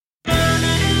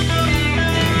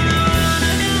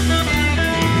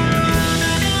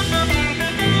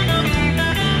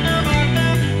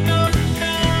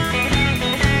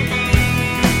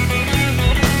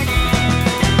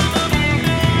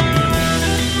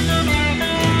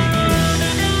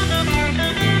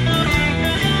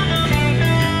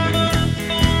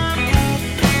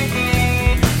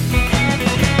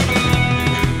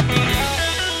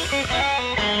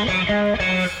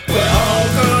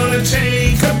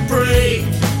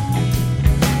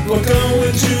We're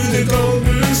going to the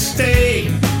Golden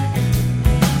State.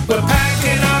 We're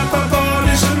packing up our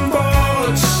bodies and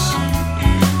boards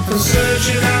and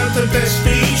searching out the best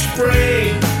beach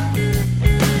break.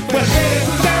 We're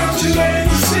heading down to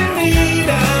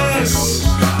Encinitas.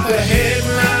 We're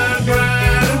heading out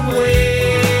right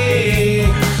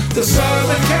away. The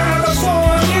Southern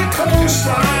California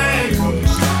coastline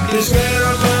is where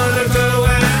I'm gonna go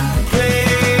and play.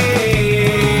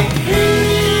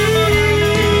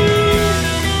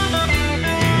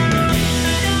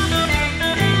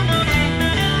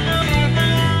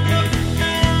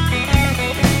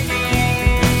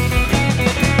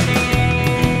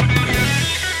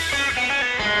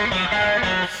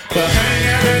 We'll hang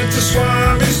out at the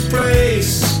Swarmi's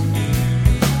place.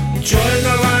 Join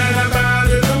the line up out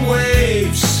in the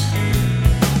waves.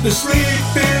 We'll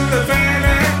sleep in the van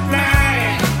at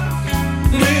night.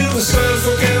 Little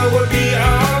surfer girl will be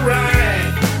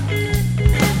alright.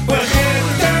 We're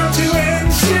heading down to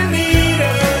Encinitas.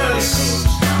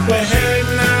 We're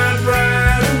heading out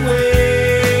right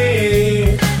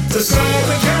away. The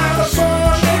Southern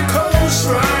California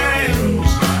coastline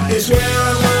is where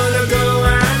I wanna go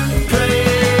and play.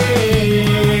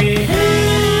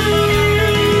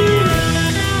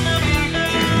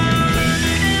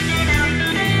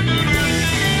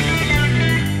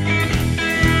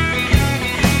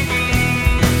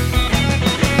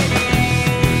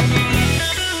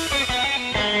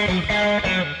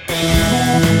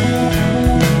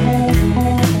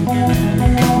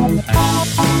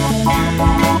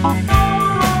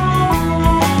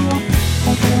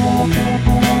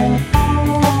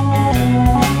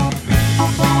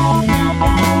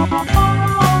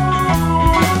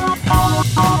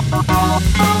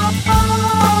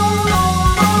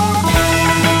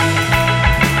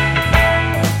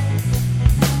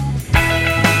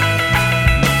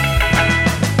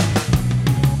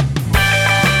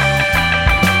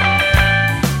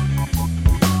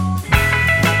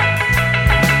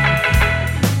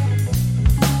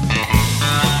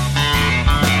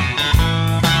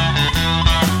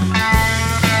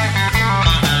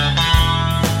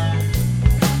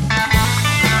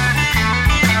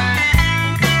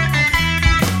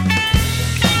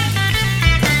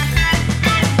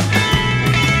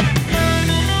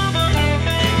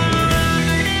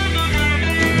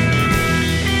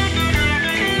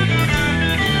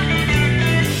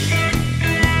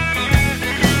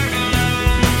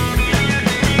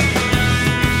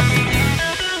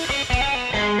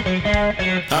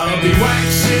 I'll be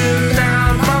waxing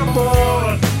down my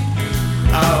board.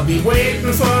 I'll be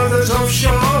waiting for those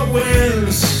offshore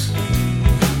winds.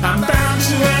 I'm bound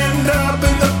to end up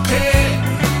in